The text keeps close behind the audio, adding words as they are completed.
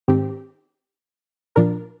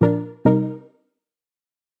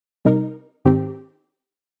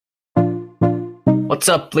What's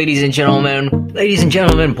up, ladies and gentlemen? Ladies and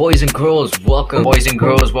gentlemen, boys and girls, welcome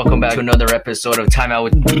back to another episode of Time Out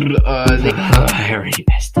with I already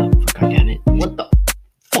messed up. God damn it. What the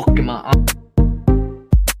fuck am I on?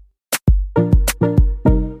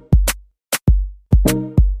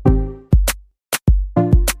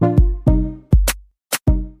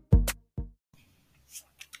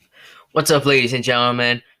 What's up, ladies and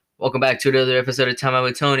gentlemen? Welcome back to another episode of Time Out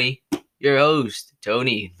with Tony, your host,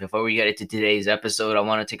 Tony. Before we get into today's episode, I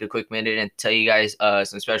want to take a quick minute and tell you guys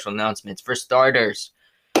some special announcements. For starters,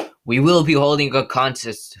 we will be holding a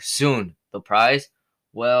contest soon. The prize?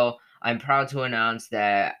 Well, I'm proud to announce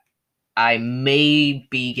that I may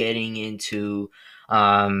be getting into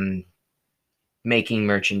making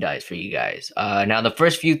merchandise for you guys. Now the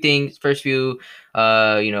first few pieces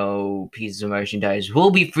of merchandise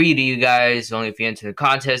will be free to you guys, only if you enter the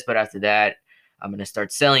contest. But after that, I'm gonna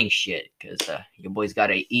start selling shit because your boys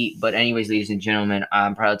gotta eat. But anyways, ladies and gentlemen,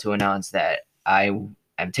 I'm proud to announce that I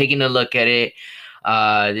am taking a look at it.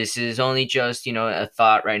 This is only just a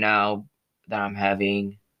thought right now that I'm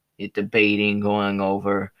having, debating, going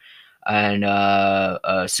over. And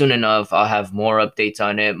soon enough, I'll have more updates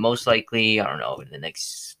on it. Most likely, I don't know, in the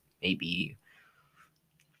next maybe,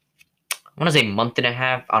 I want to say month and a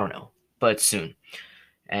half. I don't know, but soon.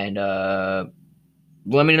 And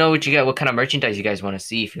let me know what you got, what kind of merchandise you guys want to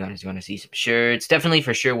see. If you guys want to see some shirts, definitely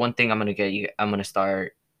for sure. One thing I'm gonna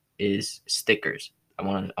start is stickers.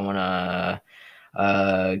 I wanna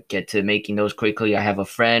get to making those quickly. I have a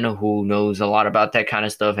friend who knows a lot about that kind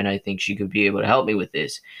of stuff, and I think she could be able to help me with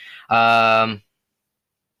this. Let's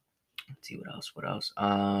see what else.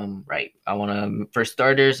 Right. I want to, for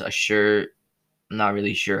starters, a shirt. I'm not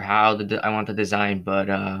really sure how I want the design, but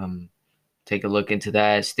take a look into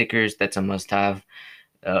that. Stickers, that's a must-have.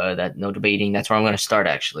 That no debating. That's where I'm going to start.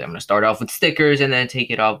 Actually, I'm going to start off with stickers and then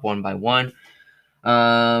take it off one by one.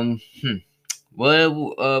 Well,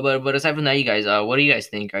 but aside from that, you guys, what do you guys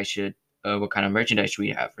think I should? What kind of merchandise should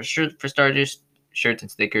we have? For starters, shirts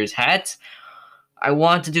and stickers. Hats. I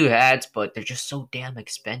want to do hats, but they're just so damn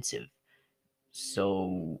expensive.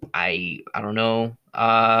 So I don't know.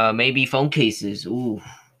 Maybe phone cases. Ooh,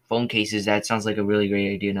 phone cases. That sounds like a really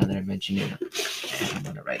great idea now that I mention it. And I'm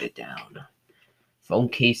gonna write it down. Phone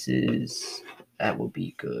cases. That would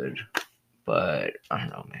be good. But I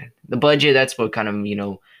don't know, man. The budget. That's what kind of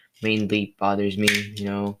mainly bothers me.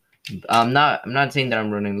 I'm not saying that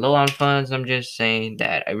I'm running low on funds. I'm just saying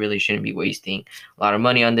that I really shouldn't be wasting a lot of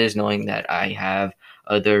money on this, knowing that I have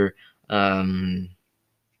other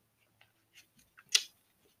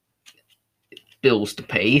bills to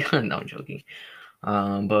pay. No, I'm joking.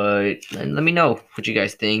 But let me know what you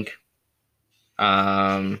guys think.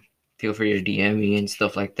 Feel free to DM me and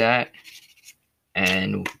stuff like that,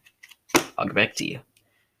 and I'll get back to you.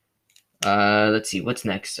 Let's see what's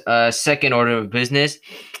next. Second order of business.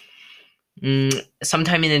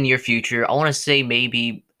 Sometime in the near future, I want to say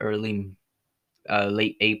maybe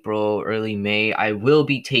late April, early May, I will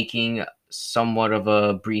be taking somewhat of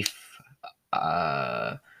a brief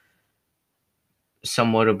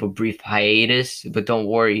hiatus. But don't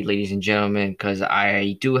worry, ladies and gentlemen, because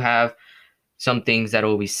I do have some things that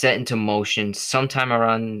will be set into motion sometime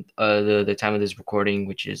around the time of this recording,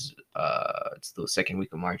 which is it's the second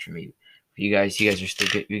week of March for me. For you guys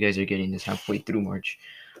are getting this halfway through March.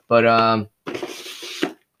 But I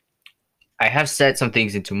have set some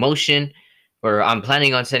things into motion, or I'm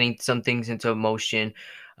planning on setting some things into motion.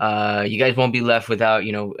 You guys won't be left without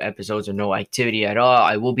episodes or no activity at all.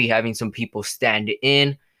 I will be having some people stand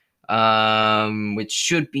in, which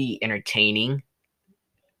should be entertaining,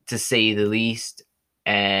 to say the least.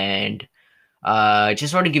 And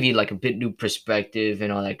just want to give you like a bit new perspective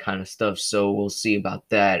and all that kind of stuff. So we'll see about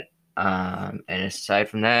that. And aside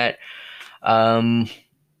from that,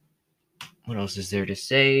 what else is there to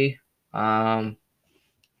say? Oh,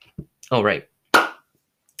 right.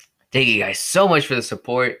 Thank you guys so much for the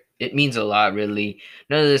support. It means a lot, really.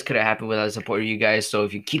 None of this could have happened without the support of you guys. So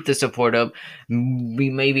if you keep the support up, we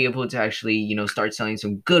may be able to actually, start selling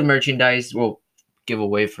some good merchandise. We'll give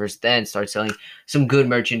away first, then start selling some good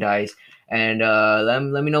merchandise. And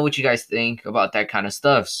let me know what you guys think about that kind of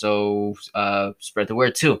stuff. So spread the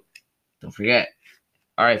word too. Don't forget.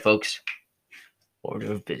 All right, folks.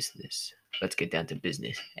 Order of business. Let's get down to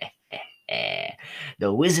business. The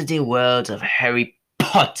Wizarding World of Harry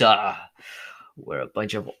Potter, where a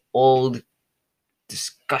bunch of old,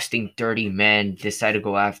 disgusting, dirty men decide to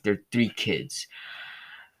go after 3 kids.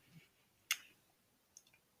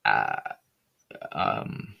 That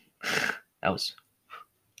was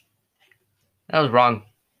wrong.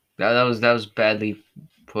 That was badly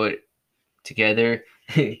put together.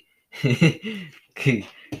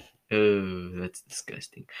 Oh, that's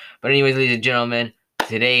disgusting. But anyways, ladies and gentlemen,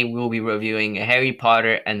 today we'll be reviewing Harry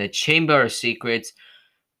Potter and the Chamber of Secrets,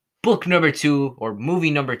 book number 2 or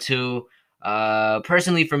movie number 2.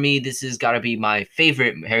 Personally, for me, this has got to be my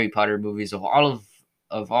favorite Harry Potter movies of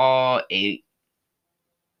all 8.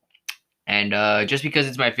 And just because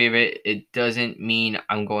it's my favorite, it doesn't mean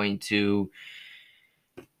I'm going to,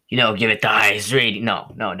 give it the highest rating.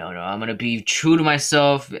 No, no, no, no. I'm gonna be true to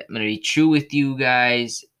myself. I'm gonna be true with you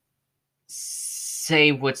guys.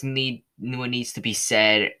 Say what needs to be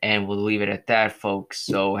said, and we'll leave it at that, folks.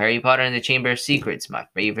 So, Harry Potter and the Chamber of Secrets, my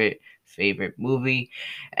favorite movie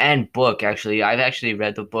and book. Actually, I've actually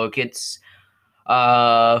read the book. It's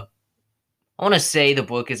I want to say the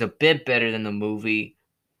book is a bit better than the movie.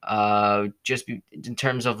 In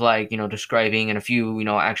terms of describing and a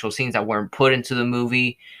few actual scenes that weren't put into the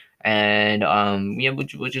movie, and yeah,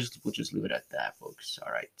 we'll just leave it at that, folks.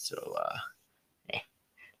 All right, so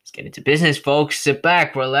let's get into business, folks. Sit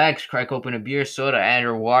back, relax, crack open a beer, soda, and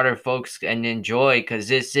or water, folks, and enjoy, because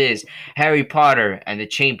this is Harry Potter and the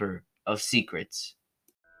Chamber of Secrets.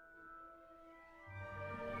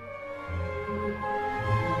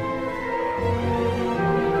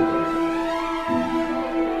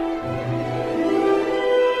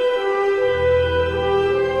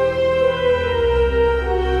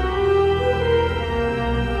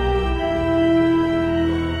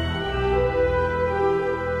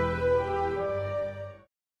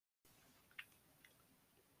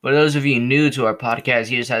 For those of you new to our podcast,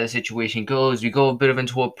 here's how the situation goes. We go a bit of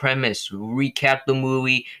into a premise, recap the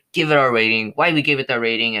movie, give it our rating, why we gave it that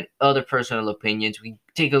rating, and other personal opinions. We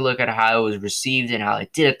take a look at how it was received and how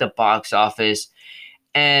it did at the box office.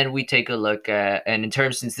 And we take a look at, and in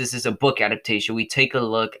terms, since this is a book adaptation, we take a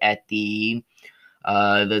look at the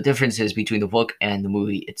differences between the book and the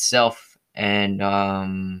movie itself. And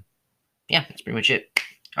yeah, that's pretty much it.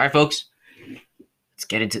 All right, folks, let's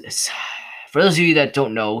get into this. For those of you that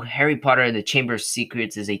don't know, Harry Potter and the Chamber of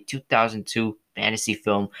Secrets is a 2002 fantasy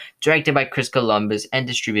film directed by Chris Columbus and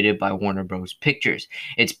distributed by Warner Bros. Pictures.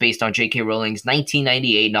 It's based on J.K. Rowling's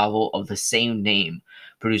 1998 novel of the same name,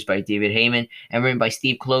 produced by David Heyman and written by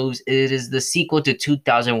Steve Kloves. It is the sequel to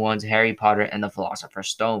 2001's Harry Potter and the Philosopher's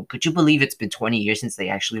Stone. Could you believe it's been 20 years since they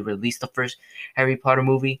actually released the first Harry Potter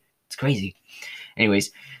movie? It's crazy.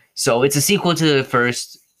 Anyways, so it's a sequel to the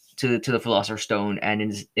first to the Philosopher's Stone, and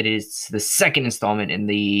it is the second installment in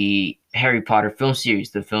the Harry Potter film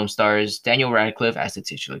series. The film stars Daniel Radcliffe as the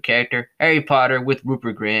titular character, Harry Potter with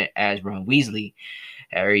Rupert Grint as Ron Weasley,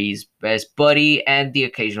 Harry's best buddy and the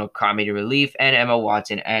occasional comedy relief, and Emma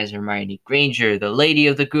Watson as Hermione Granger, the lady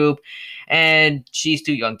of the group, and she's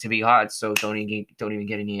too young to be hot, so don't even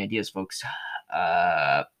get any ideas, folks.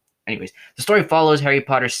 Anyways, the story follows Harry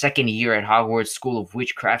Potter's second year at Hogwarts School of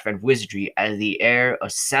Witchcraft and Wizardry as the heir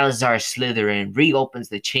of Salazar Slytherin reopens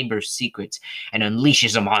the Chamber of Secrets and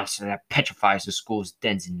unleashes a monster that petrifies the school's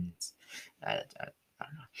denizens. I don't know.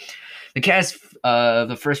 The cast of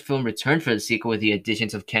the first film returned for the sequel with the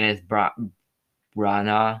additions of Kenneth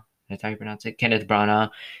Branagh. That's how you pronounce it? Kenneth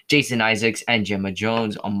Branagh, Jason Isaacs, and Gemma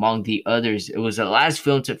Jones, among the others. It was the last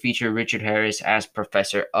film to feature Richard Harris as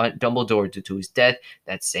Professor Dumbledore due to his death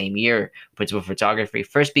that same year. Principal photography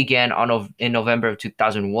first began in November of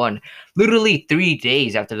 2001, literally 3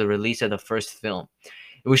 days after the release of the first film.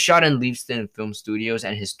 It was shot in Leavesden Film Studios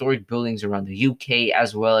and historic buildings around the UK,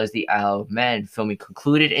 as well as the Isle of Man. Filming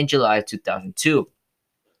concluded in July of 2002.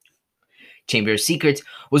 Chamber of Secrets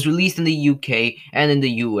was released in the UK and in the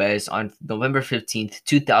US on November 15th,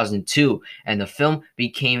 2002, and the film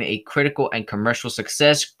became a critical and commercial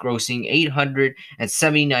success, grossing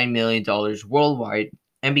 $879 million worldwide,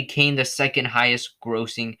 and became the second highest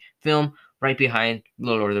grossing film, right behind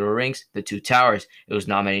Lord of the Rings, The Two Towers. It was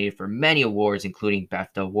nominated for many awards, including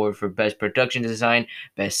BAFTA Award for Best Production Design,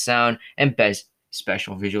 Best Sound, and Best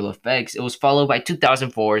Special Visual Effects. It was followed by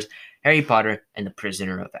 2004's Harry Potter and the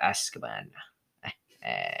Prisoner of Azkaban.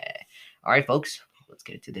 All right, folks, let's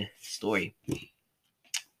get into the story.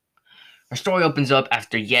 Our story opens up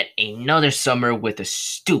after yet another summer with a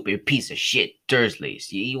stupid piece of shit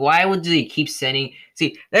Dursleys. Why would they keep sending...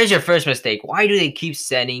 See, there's your first mistake. Why do they keep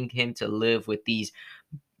sending him to live with these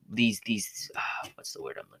what's the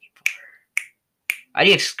word I'm looking for? How do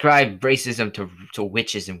you ascribe racism to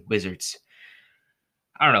witches and wizards?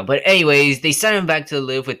 I don't know, but anyways, they sent him back to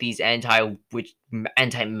live with these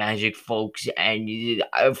anti-magic folks, and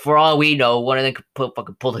for all we know, one of them could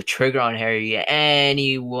pull the trigger on Harry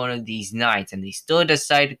any one of these nights, and they still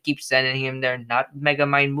decide to keep sending him there. Not mega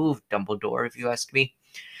mind move, Dumbledore, if you ask me.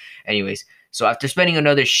 Anyways, so after spending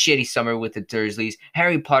another shitty summer with the Dursleys,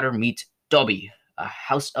 Harry Potter meets Dobby, a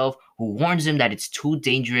house elf who warns him that it's too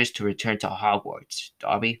dangerous to return to Hogwarts.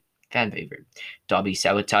 Dobby, fan favorite. Dobby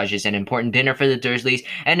sabotages an important dinner for the Dursleys,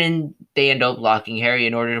 and then they end up locking Harry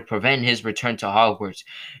in order to prevent his return to Hogwarts.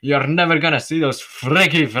 You're never gonna see those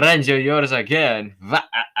freaky friends of yours again.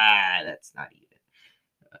 That's not even.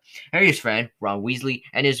 Harry's friend Ron Weasley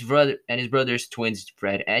and his brothers twins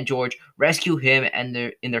Fred and George rescue him and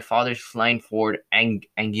their father's flying Ford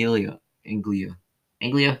Anglia.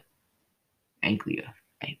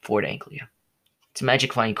 Ford Anglia. It's a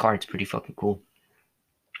magic flying car. It's pretty fucking cool.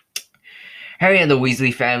 Harry and the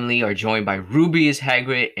Weasley family are joined by Rubeus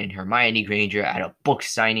Hagrid and Hermione Granger at a book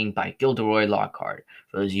signing by Gilderoy Lockhart.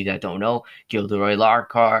 For those of you that don't know, Gilderoy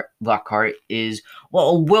Lockhart is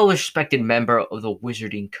a well-respected member of the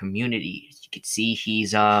wizarding community. As you can see,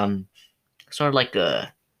 he's sort of like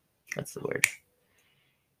what's the word?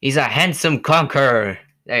 He's a handsome conqueror.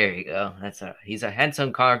 There you go. He's a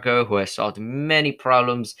handsome conqueror who has solved many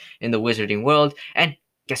problems in the wizarding world. And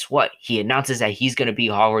guess what? He announces that he's going to be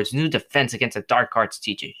Hogwarts' new defense against the dark arts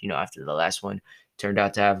teacher. After the last one turned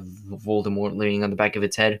out to have Voldemort living on the back of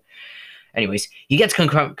its head. Anyways, he gets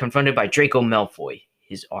confronted by Draco Malfoy,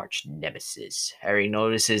 his arch nemesis. Harry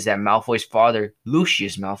notices that Malfoy's father,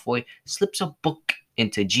 Lucius Malfoy, slips a book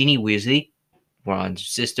into Ginny Weasley, Ron's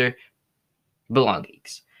sister,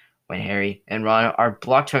 belongings. When Harry and Ron are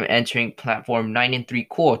blocked from entering platform 9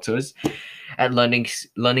 3/4 at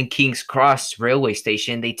London King's Cross railway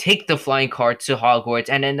station, they take the flying car to Hogwarts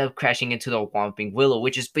and end up crashing into the Whomping Willow,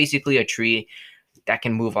 which is basically a tree that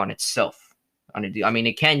can move on itself.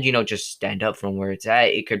 It can, just stand up from where it's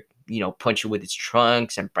at. It could, punch you with its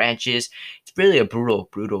trunks and branches. It's really a brutal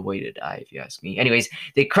way to die, if you ask me. Anyways,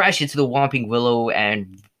 they crash into the Whomping Willow,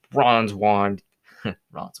 and Ron's wand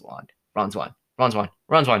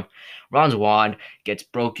gets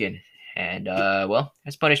broken. And,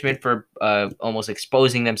 as punishment for almost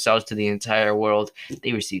exposing themselves to the entire world,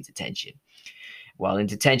 they receive detention. While in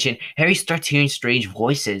detention, Harry starts hearing strange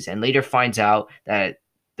voices and later finds out that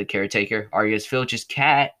the caretaker, Argus Filch's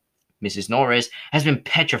cat, Mrs. Norris, has been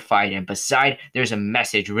petrified, and beside there's a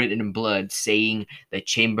message written in blood saying the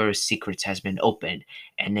Chamber of Secrets has been opened.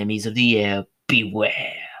 Enemies of the air,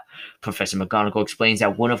 beware. Professor McGonagall explains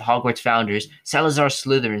that one of Hogwarts' founders, Salazar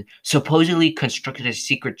Slytherin, supposedly constructed a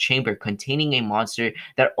secret chamber containing a monster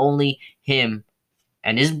that only him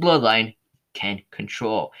and his bloodline can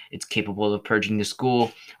control. It's capable of purging the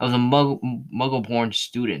school of the Muggle-born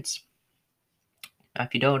students. Now,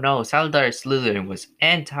 if you don't know, Salazar Slytherin was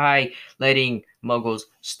anti-letting Muggles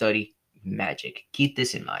study magic. Keep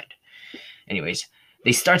this in mind. Anyways,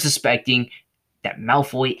 they start suspecting that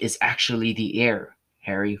Malfoy is actually the heir.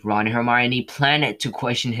 Harry, Ron, and Hermione plan to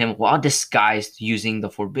question him while disguised using the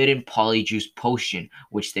forbidden polyjuice potion,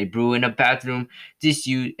 which they brew in a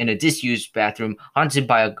disused bathroom haunted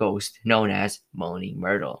by a ghost known as Moaning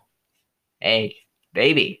Myrtle. Hey,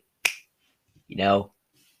 baby,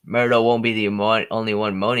 Myrtle won't be the only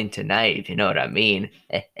one moaning tonight, if you know what I mean.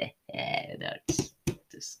 That's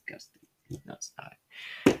disgusting. No, it's not.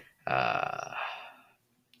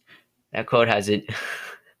 That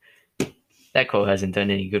quote hasn't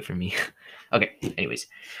done any good for me. Okay, anyways.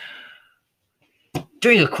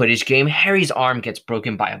 During a Quidditch game, Harry's arm gets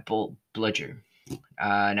broken by a bludger.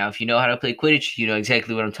 Now, if you know how to play Quidditch, you know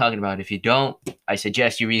exactly what I'm talking about. If you don't, I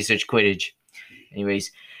suggest you research Quidditch.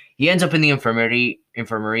 Anyways, he ends up in the infirmary,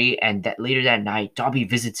 and later that night, Dobby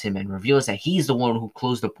visits him and reveals that he's the one who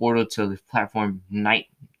closed the portal to the platform 9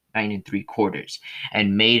 3/4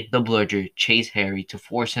 and made the bludger chase Harry to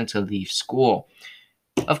force him to leave school.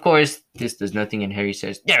 Of course, this does nothing, and Harry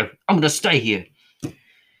says, "No, I'm gonna stay here."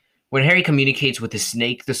 When Harry communicates with the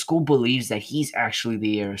snake, the school believes that he's actually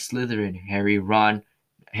the heir of Slytherin.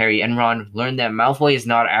 Harry and Ron learn that Malfoy is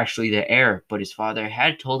not actually the heir, but his father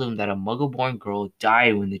had told him that a Muggle-born girl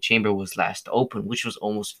died when the chamber was last opened, which was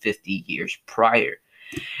almost 50 years prior.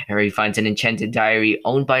 Harry finds an enchanted diary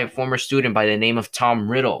owned by a former student by the name of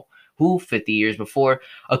Tom Riddle, who, 50 years before,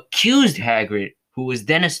 accused Hagrid, who was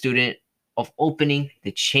then a student, of opening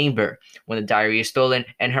the chamber. When the diary is stolen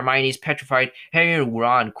and Hermione is petrified, Harry and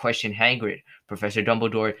Ron question Hagrid. Professor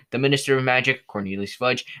Dumbledore, the Minister of Magic, Cornelius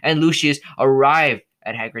Fudge, and Lucius arrive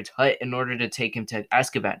at Hagrid's hut in order to take him to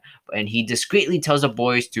Azkaban, and he discreetly tells the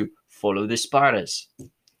boys to follow the Spartans.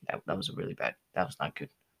 That was really bad. That was not good.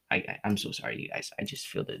 I'm so sorry, you guys. I just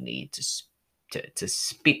feel the need to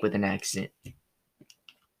speak with an accent.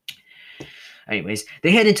 Anyways,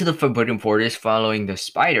 they head into the Forbidden Forest following the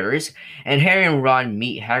spiders, and Harry and Ron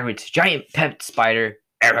meet Hagrid's giant pet spider,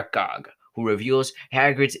 Aragog, who reveals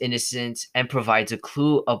Hagrid's innocence and provides a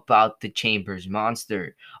clue about the chamber's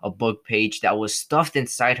monster. A book page that was stuffed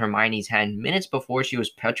inside Hermione's hand minutes before she was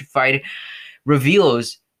petrified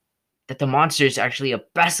reveals that the monster is actually a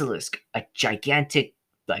basilisk, a gigantic,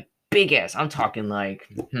 like big ass. I'm talking like,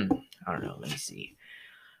 I don't know. Let me see.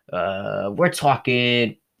 We're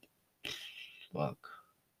talking. Fuck.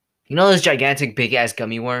 You know those gigantic, big ass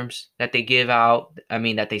gummy worms that they give out? I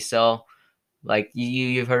mean, that they sell. Like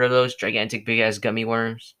you've heard of those gigantic, big ass gummy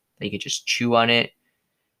worms that you could just chew on it.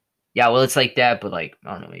 Yeah, well, it's like that, but like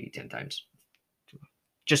I don't know, maybe 10 times,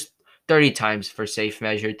 just 30 times for safe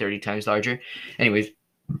measure, 30 times larger. Anyways,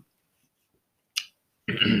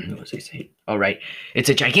 what was I saying? All right, it's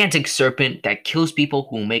a gigantic serpent that kills people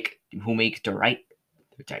who make direct.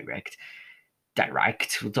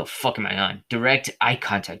 What the fuck am I on? Direct eye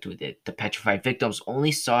contact with it. The petrified victims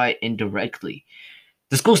only saw it indirectly.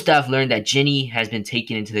 The school staff learned that Ginny has been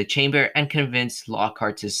taken into the chamber and convinced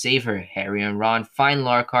Lockhart to save her. Harry and Ron find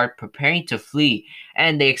Lockhart preparing to flee,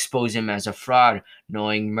 and they expose him as a fraud.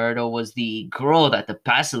 Knowing Myrtle was the girl that the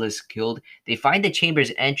basilisk killed, they find the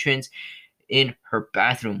chamber's entrance in her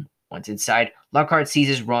bathroom. Once inside, Lockhart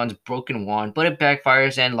seizes Ron's broken wand, but it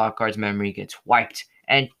backfires and Lockhart's memory gets wiped.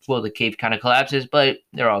 And, well, the cave kind of collapses, but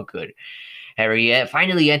they're all good. Harry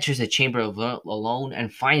finally enters the chamber alone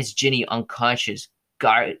and finds Ginny unconscious,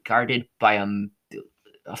 guarded by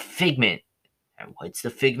a figment. And what's the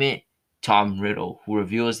figment? Tom Riddle, who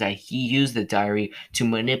reveals that he used the diary to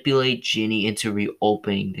manipulate Ginny into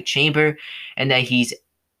reopening the chamber and that he's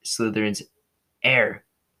Slytherin's heir.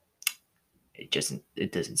 It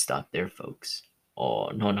doesn't stop there, folks. Oh,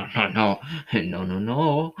 no.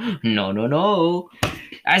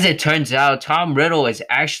 As it turns out, Tom Riddle is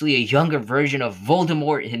actually a younger version of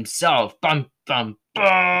Voldemort himself. Bum, bum,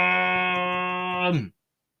 bum.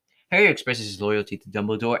 Harry expresses his loyalty to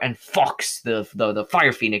Dumbledore, and Fawkes, the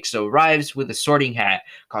Fire Phoenix, arrives with a sorting hat,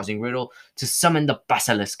 causing Riddle to summon the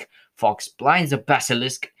Basilisk. Fawkes blinds the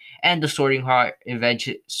Basilisk, and the sorting hat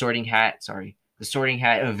eventually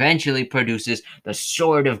produces the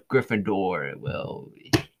Sword of Gryffindor. Well,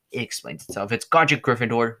 it explains itself. It's Godric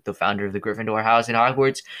Gryffindor, the founder of the Gryffindor house in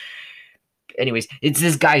Hogwarts. Anyways, it's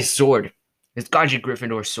this guy's sword. It's Godric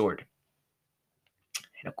Gryffindor's sword.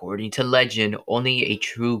 And according to legend, only a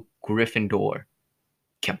true Gryffindor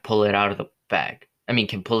can pull it out of the bag.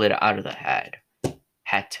 Can pull it out of the hat,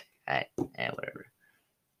 whatever.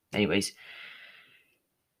 Anyways,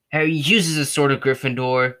 Harry uses the Sword of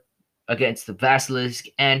Gryffindor against the Basilisk,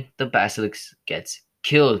 and the Basilisk gets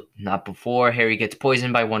killed. Not before Harry gets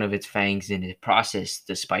poisoned by one of its fangs in the process.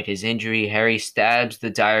 Despite his injury, Harry stabs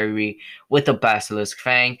the diary with the Basilisk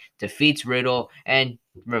fang, defeats Riddle, and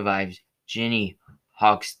revives Ginny.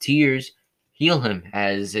 Hawk's tears heal him.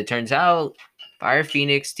 As it turns out, Fire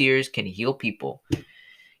Phoenix tears can heal people.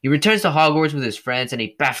 He returns to Hogwarts with his friends and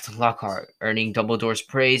a baffed Lockhart. Earning Dumbledore's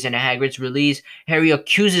praise and Hagrid's release, Harry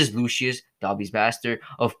accuses Lucius, Dobby's master,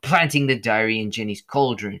 of planting the diary in Ginny's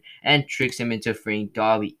cauldron and tricks him into freeing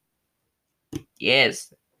Dobby.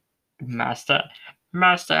 Yes, Master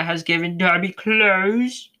has given Dobby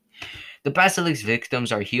clothes. The Basilisk's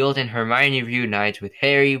victims are healed and Hermione reunites with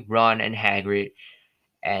Harry, Ron, and Hagrid.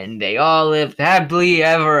 And they all lived happily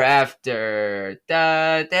ever after.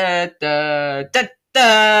 Da, da, da, da, da,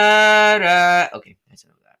 da. Okay, that's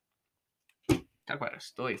enough of that. Talk about a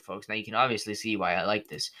story, folks. Now you can obviously see why I like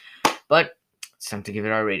this. But it's time to give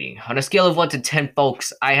it our rating. On a scale of 1 to 10,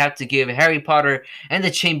 folks, I have to give Harry Potter and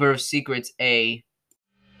the Chamber of Secrets a...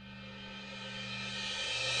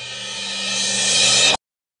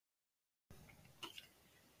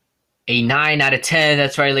 a 9 out of 10.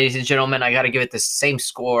 That's right, ladies and gentlemen. I gotta give it the same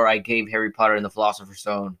score I gave Harry Potter and the Philosopher's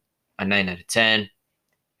Stone. A 9 out of 10.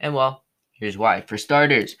 And well, here's why. For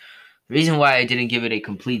starters, the reason why I didn't give it a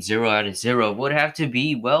complete 0 out of 0 would have to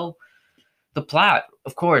be, well, the plot.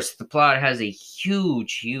 Of course, the plot has a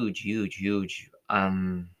huge, what's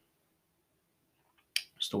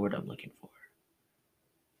the word I'm looking for?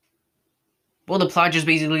 Well, the plot just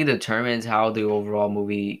basically determines how the overall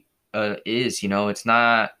movie is. It's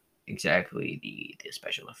not exactly the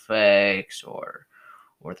special effects or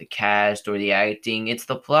the cast or the acting. It's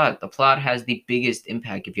the plot. The plot has the biggest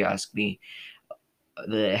impact, if you ask me.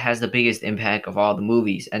 It has the biggest impact of all the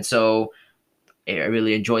movies. And so I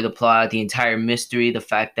really enjoy the plot, the entire mystery, the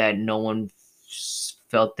fact that no one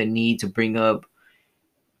felt the need to bring up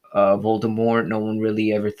Voldemort. No one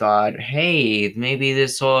really ever thought, hey, maybe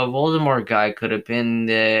this Voldemort guy could have been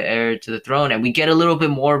the heir to the throne. And we get a little bit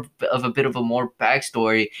more of a more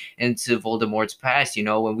backstory into Voldemort's past.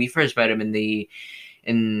 When we first met him in the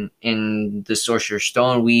in the Sorcerer's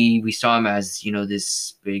Stone, we saw him as, you know,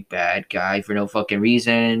 this big bad guy for no fucking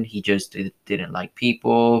reason. He just didn't like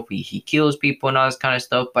people. He kills people and all this kind of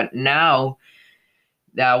stuff. But now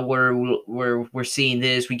that we're seeing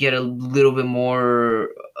this, we get a little bit more,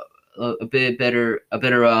 a bit better, a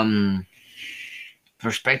better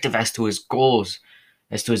perspective as to his goals,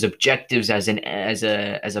 as to his objectives as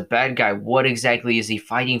a bad guy. What exactly is he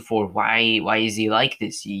fighting for? Why is he like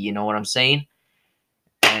this? You know what I'm saying?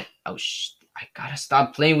 And I gotta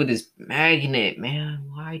stop playing with this magnet, man.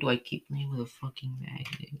 Why do I keep playing with a fucking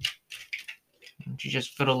magnet? Don't you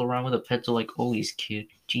just fiddle around with a pencil like always, kid?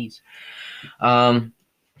 Jeez. Um.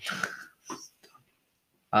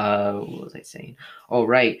 What was I saying? Oh,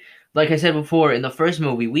 right. Like I said before, in the first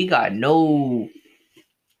movie, we didn't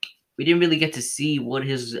really get to see what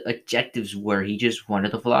his objectives were. He just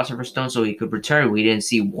wanted the Philosopher's Stone so he could return. We didn't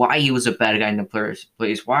see why he was a bad guy in the first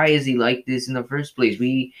place. Why is he like this in the first place?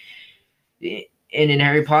 And in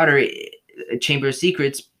Harry Potter, Chamber of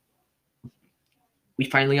Secrets, we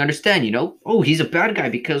finally understand, you know? Oh, he's a bad guy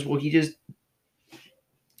because, well, he just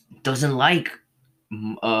doesn't like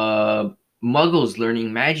muggles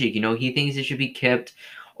learning magic. You know, he thinks it should be kept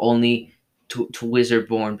only to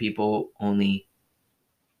wizard-born people only,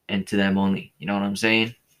 and to them only. You know what I'm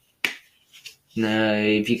saying?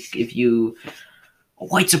 If you a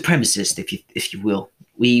white supremacist, if you will.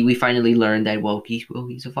 We finally learned that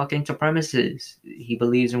he's a fucking supremacist. He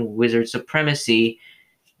believes in wizard supremacy,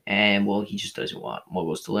 and well, he just doesn't want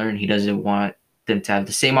muggles to learn. He doesn't want them to have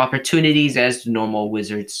the same opportunities as normal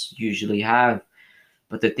wizards usually have.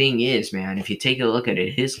 But the thing is, man, if you take a look at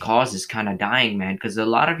it, his cause is kind of dying, man, because a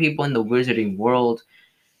lot of people in the wizarding world,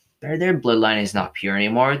 their bloodline is not pure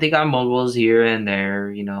anymore. They got muggles here and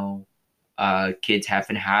there, you know, kids half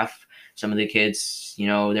and half. Some of the kids, you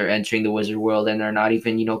know, they're entering the wizard world and they're not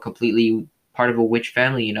even, you know, completely part of a witch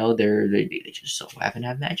family. You know, they just so happen to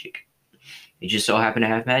have magic. They just so happen to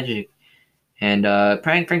have magic. And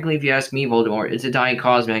frankly, if you ask me, Voldemort, it's a dying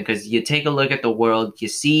cause, man. Because you take a look at the world, you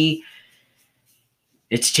see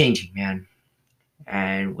it's changing, man.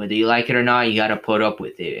 And whether you like it or not, you gotta put up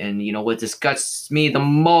with it. And you know what disgusts me the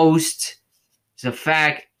most is the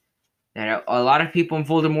fact that a lot of people in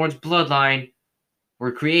Voldemort's bloodline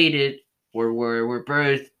were created or were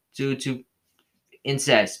birthed due to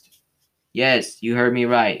incest. Yes, you heard me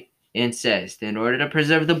right. Incest. In order to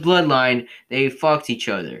preserve the bloodline, they fucked each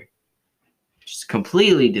other. Just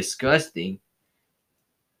completely disgusting.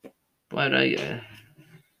 But am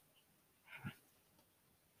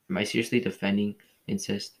I seriously defending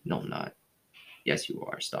incest? No, I'm not. Yes, you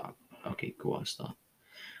are. Stop. Okay, go on, stop.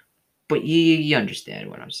 But you understand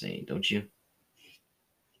what I'm saying, don't you?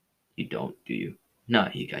 You don't, do you? No,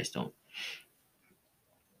 you guys don't.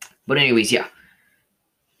 But anyways, yeah.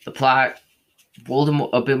 The plot,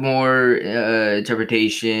 Voldemort, a bit more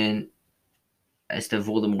interpretation as to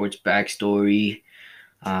Voldemort's backstory.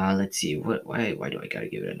 Let's see. Why do I gotta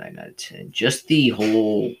give it a 9 out of 10? Just the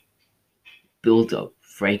whole build up.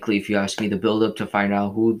 Frankly, if you ask me, the build up to find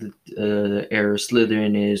out who the heir of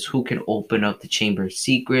Slytherin is, who can open up the Chamber of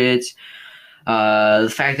Secrets.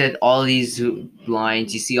 The fact that all these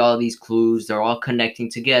lines, you see all these clues, they're all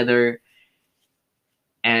connecting together.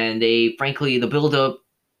 And frankly, the build up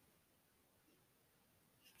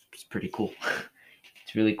is pretty cool.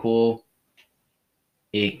 It's really cool.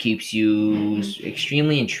 It keeps you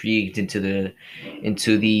extremely intrigued into the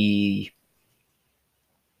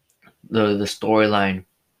storyline,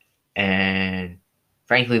 and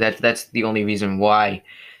frankly, that's the only reason why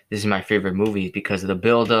this is my favorite movie, because of the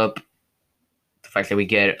build up, the fact that we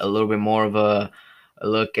get a little bit more of a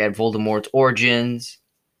look at Voldemort's origins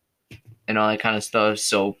and all that kind of stuff.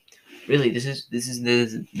 So really, this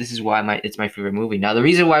is why it's my favorite movie. Now, the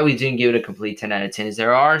reason why we didn't give it a complete 10 out of 10 is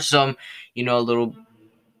there are some, you know, a little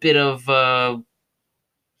bit of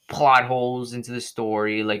plot holes into the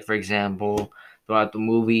story. Like, for example, throughout the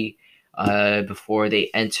movie, before they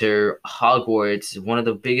enter Hogwarts, one of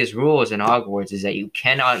the biggest rules in Hogwarts is that you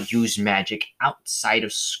cannot use magic outside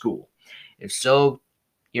of school. If so,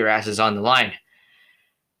 your ass is on the line.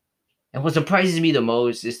 And what surprises me the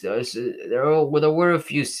most is there were a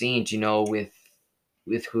few scenes, you know,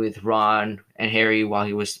 with Ron and Harry while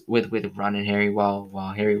he was with Ron and Harry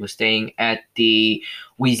while Harry was staying at the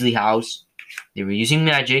Weasley house. They were using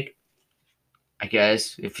magic, I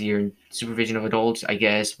guess, if you're in supervision of adults, I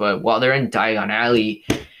guess. But while they're in Diagon Alley,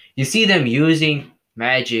 you see them using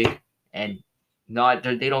magic and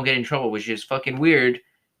they don't get in trouble, which is fucking weird.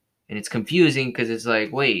 And it's confusing because it's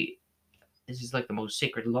like, wait, this is like the most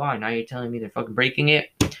sacred law, and now you're telling me they're fucking breaking it?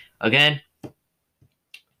 Again,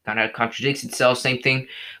 kind of contradicts itself. Same thing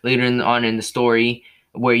later on in the story.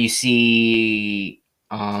 where you see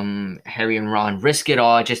Harry and Ron risk it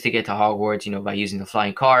all just to get to Hogwarts, by using the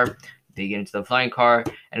flying car. They get into the flying car,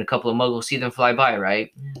 and a couple of muggles see them fly by,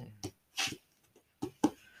 right?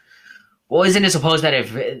 Well, isn't it supposed that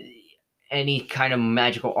if any kind of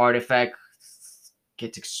magical artifact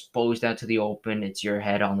gets exposed out to the open, it's your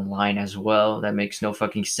head on the line as well? That makes no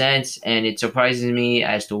fucking sense, and it surprises me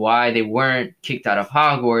as to why they weren't kicked out of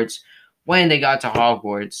Hogwarts when they got to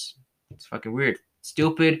Hogwarts. It's fucking weird.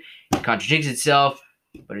 Stupid. It contradicts itself,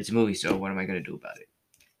 but it's a movie, so what am I gonna do about it?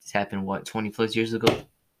 This happened, 20 plus years ago?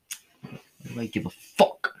 I don't give a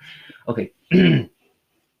fuck. Okay. Let's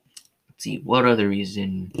see, what other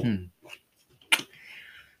reason?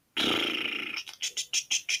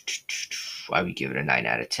 Why we give it a 9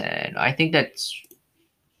 out of 10? I think that's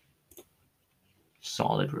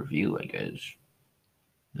solid review, I guess.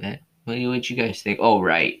 Yeah. What you guys think? Oh,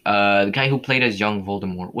 right. The guy who played as young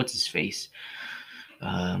Voldemort. What's his face?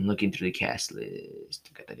 I'm looking through the cast list.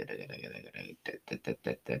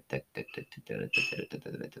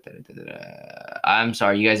 I'm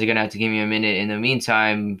sorry, you guys are gonna have to give me a minute. In the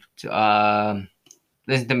meantime,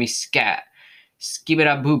 listen to me scat. Skip it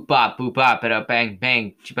up, boop bop, bang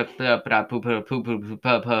bang.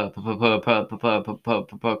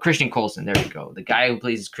 Christian Coulson, there we go. The guy who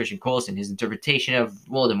plays Christian Coulson, his interpretation of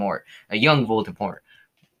Voldemort, a young Voldemort,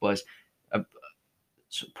 was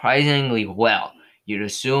surprisingly well. You'd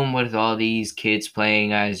assume with all these kids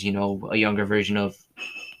playing as, a younger version of,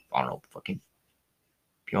 I don't know, fucking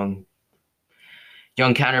young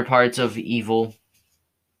counterparts of evil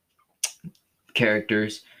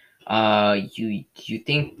characters, you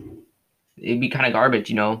think it'd be kind of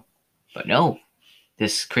garbage, but no,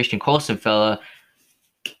 this Christian Coulson fella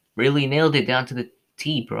really nailed it down to the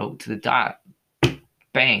T, bro, to the dot,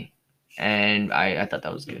 bang, and I thought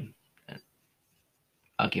that was good.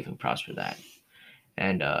 I'll give him props for that.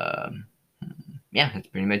 And yeah, that's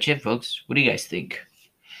pretty much it, folks. What do you guys think?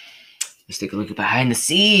 Let's take a look at behind the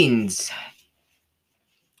scenes.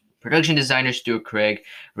 Production designer Stuart Craig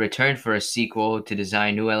returned for a sequel to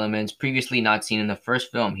design new elements previously not seen in the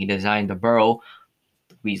first film. He designed the Burrow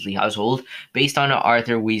Weasley household based on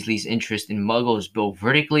Arthur Weasley's interest in muggles. Built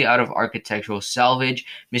vertically out of architectural salvage,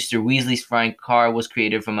 Mr. Weasley's flying car was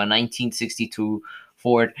created from a 1962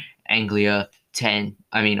 Ford Anglia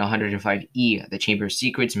 105E. The Chamber of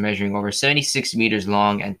Secrets, measuring over 76 meters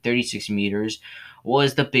long and 36 meters,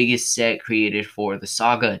 was the biggest set created for the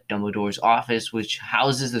saga. Dumbledore's office, which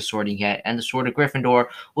houses the Sorting Hat and the Sword of Gryffindor,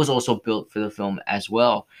 was also built for the film as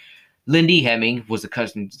well. Lindy Hemming was the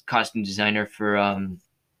costume designer for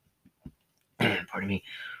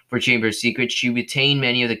for Chamber of Secrets. She retained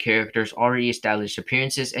many of the characters' already established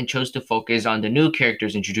appearances and chose to focus on the new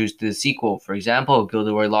characters introduced to the sequel. For example,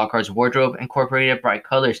 Gilderoy Lockhart's wardrobe incorporated bright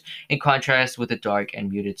colors in contrast with the dark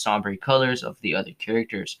and muted somber colors of the other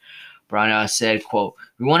characters. Branagh said, quote,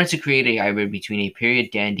 "We wanted to create a hybrid between a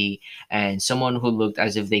period dandy and someone who looked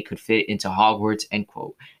as if they could fit into Hogwarts," end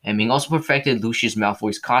quote. Hemming also perfected Lucius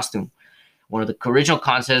Malfoy's costume. One of the original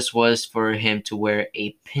concepts was for him to wear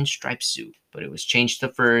a pinstripe suit, but it was changed to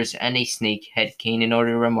furs and a snake head cane in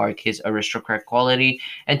order to remark his aristocrat quality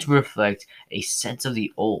and to reflect a sense of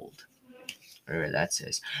the old. Whatever that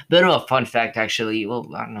says. Bit of a fun fact, actually.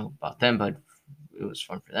 Well, I don't know about them, but it was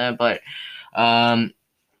fun for them. But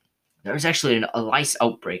there was actually a lice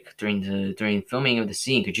outbreak during filming of the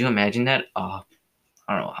scene. Could you imagine that? I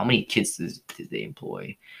don't know. How many kids did they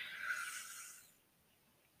employ?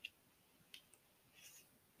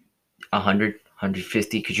 100,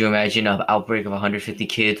 150. Could you imagine an outbreak of 150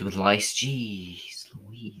 kids with lice? Jeez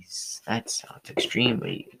Louise. That sounds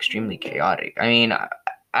extremely, extremely chaotic. I mean,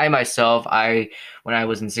 I myself, when I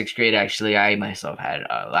was in 6th grade, actually, I myself had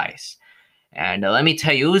lice. And let me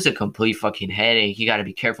tell you, it was a complete fucking headache. You got to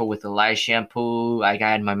be careful with the lice shampoo. I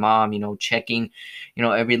had my mom, checking,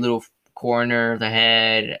 every little corner of the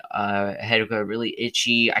head. Head got really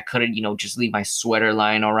itchy. I couldn't, just leave my sweater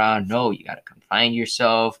lying around. No, you got to confine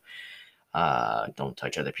yourself. Don't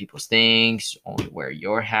touch other people's things. Only wear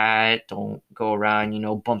your hat. Don't go around,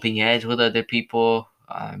 bumping heads with other people.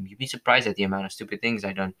 You'd be surprised at the amount of stupid things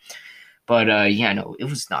I've done. But yeah, no, it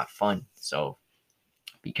was not fun. So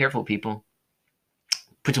be careful, people.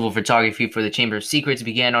 Principal photography for the Chamber of Secrets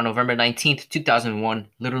began on November 19th, 2001,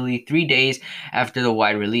 literally 3 days after the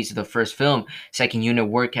wide release of the first film. Second unit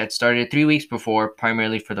work had started 3 weeks before,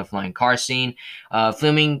 primarily for the flying car scene.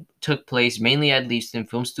 Filming took place mainly at Leavesden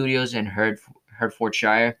Film Studios in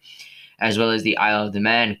Hertfordshire, as well as the Isle of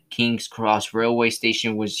Man. King's Cross Railway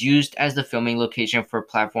Station was used as the filming location for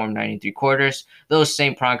Platform 93 though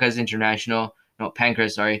St. Pancras International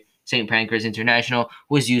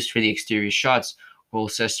was used for the exterior shots.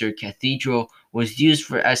 Worcester Cathedral was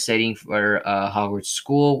used as setting for Hogwarts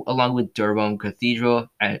School, along with Durham Cathedral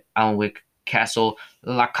and Alnwick Castle,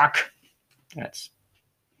 Lacock. That's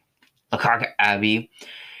Lacock Abbey,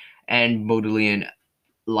 and Bodleian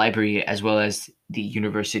Library, as well as the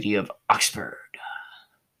University of Oxford.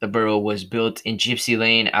 The borough was built in Gypsy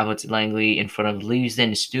Lane, Albert Langley, in front of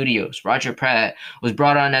Leavesden Studios. Roger Pratt was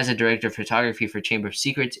brought on as a director of photography for Chamber of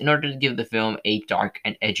Secrets in order to give the film a dark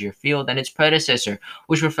and edgier feel than its predecessor,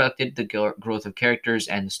 which reflected the growth of characters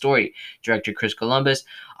and the story. Director Chris Columbus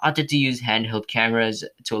opted to use handheld cameras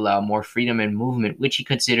to allow more freedom and movement, which he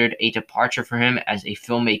considered a departure for him as a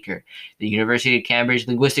filmmaker. The University of Cambridge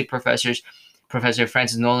linguistic Professor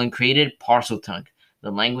Francis Nolan created Parseltongue, the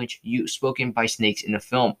language spoken by snakes in the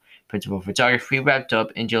film. Principal photography wrapped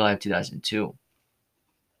up in July of 2002.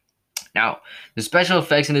 Now, the special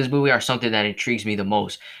effects in this movie are something that intrigues me the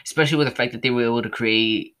most, especially with the fact that they were able to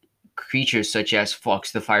create creatures such as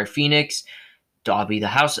Fox the Fire Phoenix, Dobby the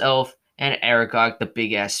House Elf, and Aragog the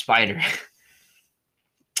big-ass spider.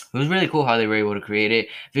 It was really cool how they were able to create it.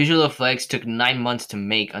 Visual effects took 9 months to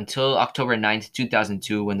make until October 9th,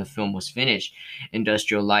 2002 when the film was finished.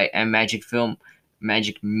 Industrial Light and Magic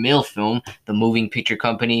Mill Film, the moving picture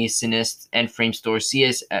company, Cinest, and Frame Store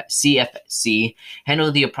CFC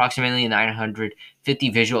handled the approximately 950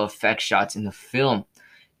 visual effects shots in the film.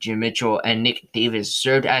 Jim Mitchell and Nick Davis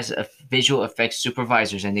served as visual effects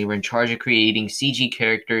supervisors, and they were in charge of creating CG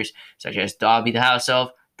characters such as Dobby the House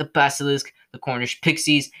Elf, the Basilisk, the Cornish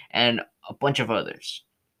Pixies, and a bunch of others.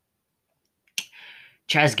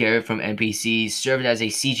 Chaz Garrett from NBC served as a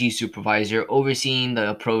CG supervisor, overseeing the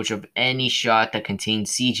approach of any shot that contained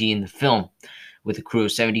CG in the film. With a crew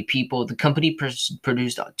of 70 people, the company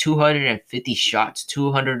produced 250 shots,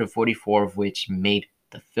 244 of which made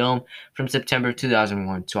the film from September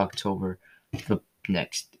 2001 to October the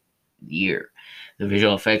next year. The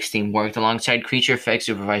visual effects team worked alongside creature effects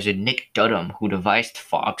supervisor Nick Dudham, who devised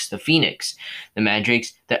Fox the Phoenix, the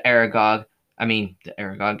Mandrakes, the Aragog,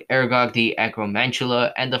 the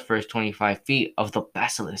Acromantula, and the first 25 feet of the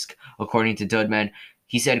Basilisk. According to Dudman,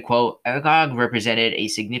 he said, quote, Aragog represented a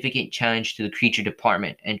significant challenge to the creature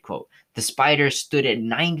department, end quote. The spider stood at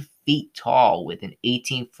 9 feet tall with an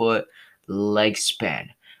 18-foot leg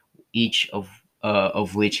span, each of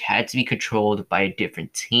which had to be controlled by a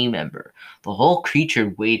different team member. The whole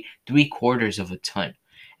creature weighed 3/4 of a ton,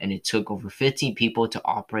 and it took over 15 people to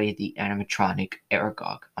operate the animatronic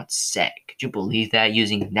Aragog on set. Could you believe that,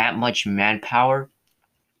 using that much manpower?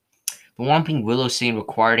 The Whomping Willow scene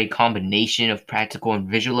required a combination of practical and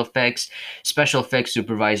visual effects. Special effects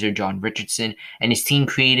supervisor John Richardson and his team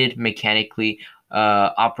created mechanically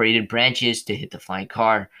operated branches to hit the flying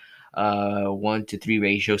car. 1-to-3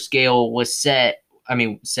 ratio scale was set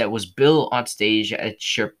was built on stage at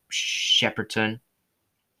Shepperton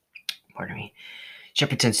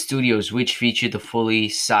Studios, which featured the fully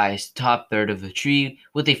sized top third of the tree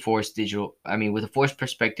with a forced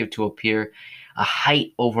perspective to appear a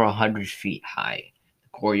height over 100 feet high. The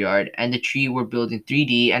courtyard and the tree were built in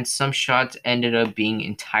 3D, and some shots ended up being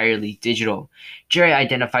entirely digital. Jerry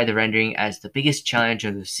identified the rendering as the biggest challenge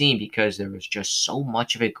of the scene because there was just so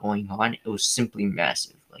much of it going on. It was simply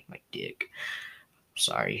massive, like my dick.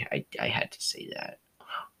 Sorry, I had to say that.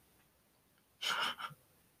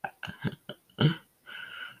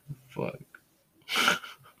 Fuck.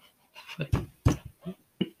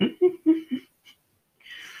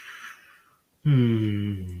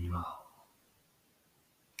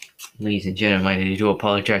 Ladies and gentlemen, I do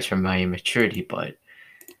apologize for my immaturity, but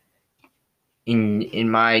in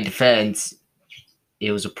my defense,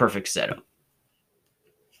 it was a perfect setup.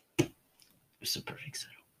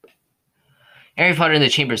 Harry Potter and the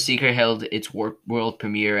Chamber of Secrets held its world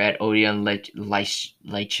premiere at Odeon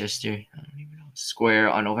Leicester Square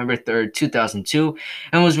on November 3rd, 2002,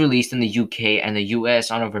 and was released in the UK and the US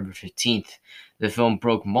on November 15th. The film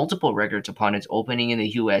broke multiple records upon its opening in the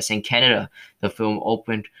US and Canada. The film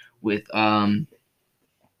opened with an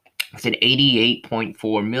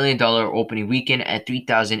 $88.4 million opening weekend at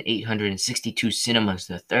 3,862 cinemas,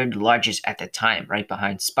 the third largest at the time, right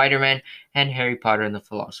behind Spider-Man and Harry Potter and the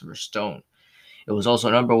Philosopher's Stone. It was also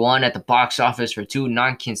number one at the box office for 2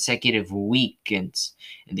 non-consecutive weekends.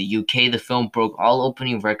 In the UK, the film broke all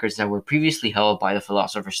opening records that were previously held by The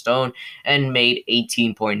Philosopher's Stone and made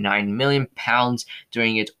 £18.9 million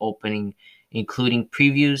during its opening, including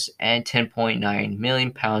previews, and £10.9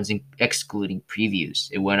 million excluding previews.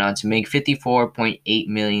 It went on to make £54.8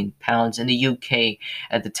 million in the UK,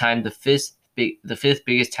 at the time the fifth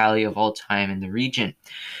biggest tally of all time in the region.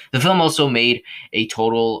 The film went on to make a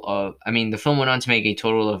total of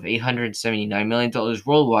 $879 million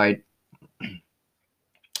worldwide,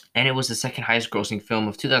 and it was the second highest grossing film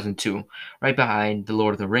of 2002, right behind The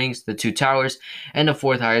Lord of the Rings, The Two Towers, and the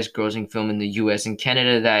fourth highest grossing film in the US and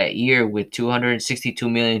Canada that year with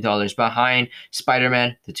 $262 million behind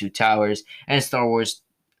Spider-Man, The Two Towers, and Star Wars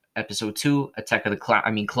Episode 2, Attack of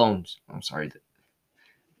the Clones. I'm sorry,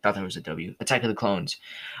 thought that was a W. Attack of the Clones.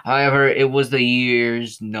 However, it was the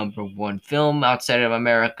year's #1 film outside of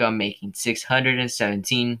America, making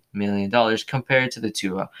 $617 million compared to The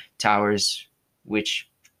Two Towers, which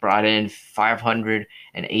brought in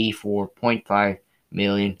 $584.5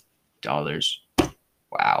 million.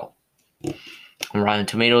 Wow. On Rotten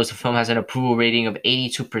Tomatoes, the film has an approval rating of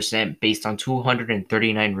 82% based on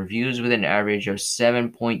 239 reviews with an average of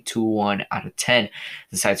 7.21 out of 10.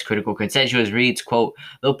 The site's critical consensus reads, quote,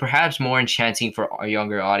 though perhaps more enchanting for our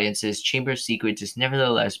younger audiences, Chamber of Secrets is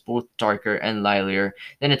nevertheless both darker and livelier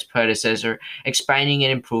than its predecessor, expanding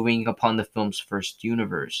and improving upon the film's first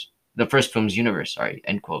film's universe,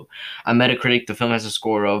 end quote. On Metacritic, the film has a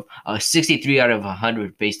score of 63 out of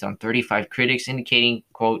 100 based on 35 critics, indicating,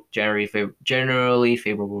 quote, generally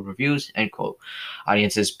favorable reviews, end quote.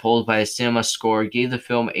 Audiences polled by Cinema Score gave the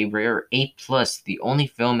film a rare A+, the only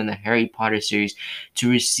film in the Harry Potter series to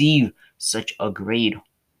receive such a grade.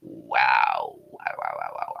 Wow.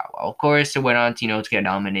 Of course, it went on to get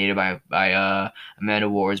nominated by Amanda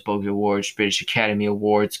Awards, Bogey Awards, British Academy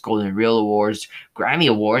Awards, Golden Reel Awards, Grammy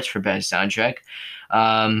Awards for Best Soundtrack,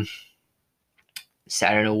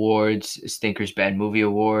 Saturn Awards, Stinker's Bad Movie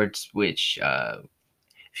Awards, which,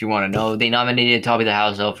 if you want to know, they nominated Dobby the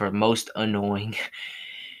House Elf for Most Annoying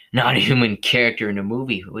Non-Human Character in a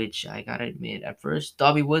Movie, which I gotta admit, at first,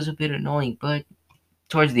 Dobby was a bit annoying, but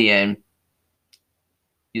towards the end,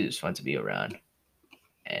 he was fun to be around.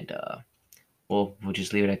 And we'll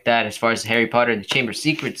just leave it at that. As far as Harry Potter and the Chamber of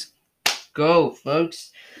Secrets go,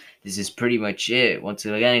 folks, this is pretty much it. Once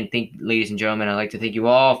again, ladies and gentlemen, I'd like to thank you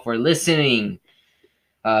all for listening.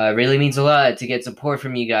 It really means a lot to get support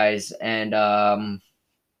from you guys. And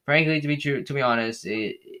frankly, to be honest,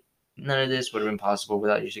 none of this would have been possible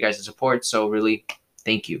without you guys' support. So really,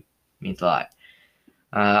 thank you. It means a lot.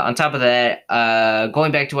 On top of that,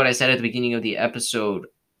 going back to what I said at the beginning of the episode,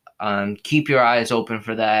 keep your eyes open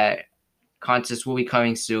for that. Contests will be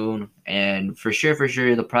coming soon, and for sure,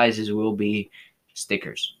 the prizes will be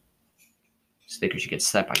stickers. Stickers you can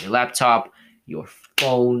slap on your laptop, your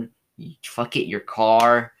phone, your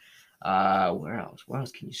car. Where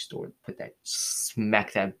else can you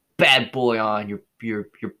smack that bad boy on your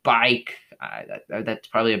bike? That's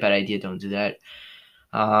probably a bad idea. Don't do that.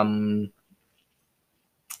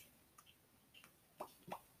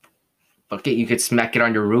 You could smack it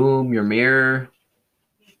on your room, your mirror,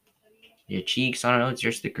 your cheeks. I don't know. It's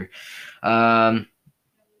your sticker.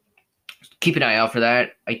 Keep an eye out for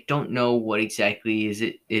that. I don't know what exactly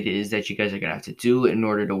it is that you guys are gonna have to do in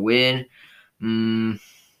order to win. Only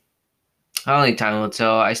time will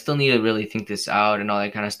tell. I still need to really think this out and all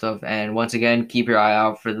that kind of stuff. And once again, keep your eye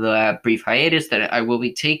out for the brief hiatus that I will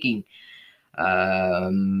be taking.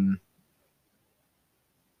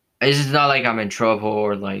 This is not like I'm in trouble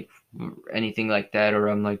or like anything like that, or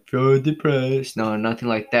I'm like feeling depressed. No, nothing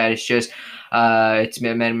like that. It's just it's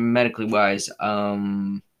medically wise.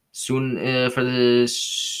 Soon in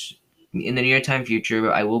the near time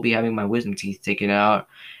future, I will be having my wisdom teeth taken out,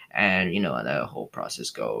 and that whole process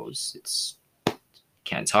goes. It's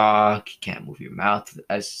can't talk, you can't move your mouth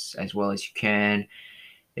as well as you can.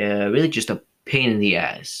 Really just a pain in the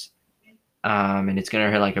ass. And it's gonna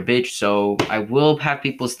hurt like a bitch. So I will have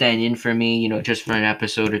people stand in for me, just for an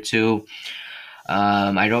episode or two.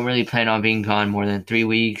 I don't really plan on being gone more than 3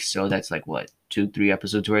 weeks, so that's like what 2-3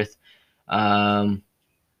 episodes worth.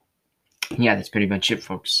 Yeah, that's pretty much it,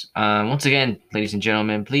 folks. Once again, ladies and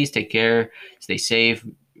gentlemen, please take care, stay safe.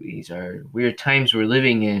 These are weird times we're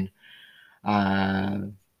living in.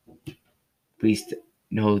 Please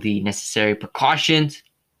know the necessary precautions,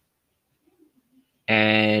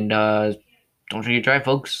 and don't drink and drive,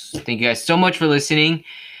 folks. Thank you guys so much for listening.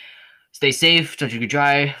 Stay safe. Don't drink and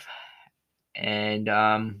drive. And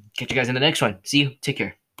catch you guys in the next one. See you. Take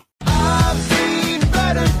care. I've seen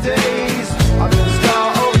better days.